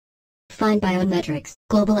define biometrics,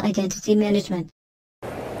 global identity management.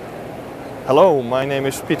 Hello, my name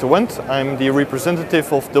is Peter Wendt. I'm the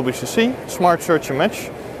representative of WCC, Smart Search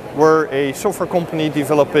Match. We're a software company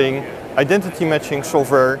developing identity matching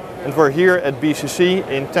software, and we're here at BCC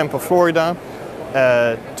in Tampa, Florida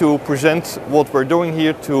to present what we're doing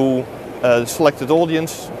here to the selected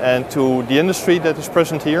audience and to the industry that is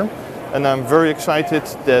present here. And I'm very excited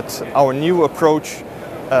that our new approach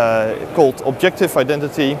called objective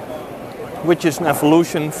identity, which is an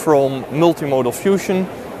evolution from multimodal fusion,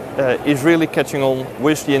 is really catching on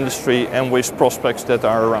with the industry and with prospects that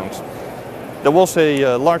are around. There was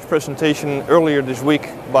a large presentation earlier this week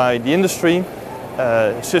by the industry,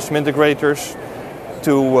 system integrators,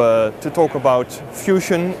 to talk about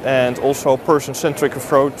fusion and also person-centric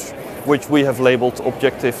approach, which we have labeled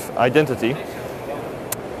objective identity.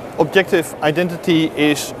 Objective identity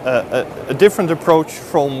is a different approach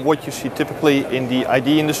from what you see typically in the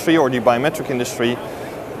ID industry or the biometric industry.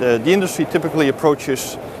 The industry typically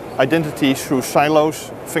approaches identity through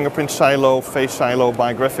silos: fingerprint silo, face silo,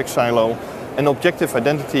 biographic silo. And objective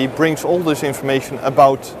identity brings all this information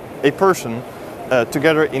about a person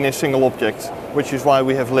together in a single object, which is why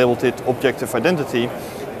we have labeled it objective identity.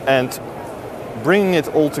 And bringing it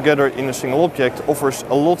all together in a single object offers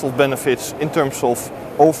a lot of benefits in terms of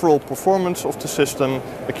overall performance of the system,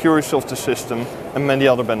 accuracy of the system, and many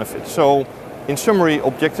other benefits. So, in summary,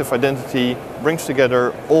 objective identity brings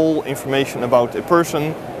together all information about a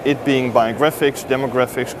person, it being biographics,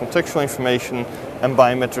 demographics, contextual information, and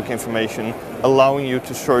biometric information, allowing you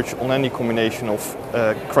to search on any combination of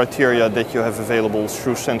criteria that you have available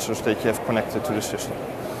through sensors that you have connected to the system.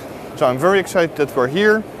 So I'm very excited that we're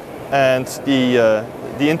here, and the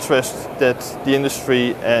interest that the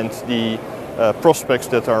industry and the prospects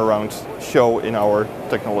that are around show in our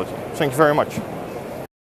technology. Thank you very much.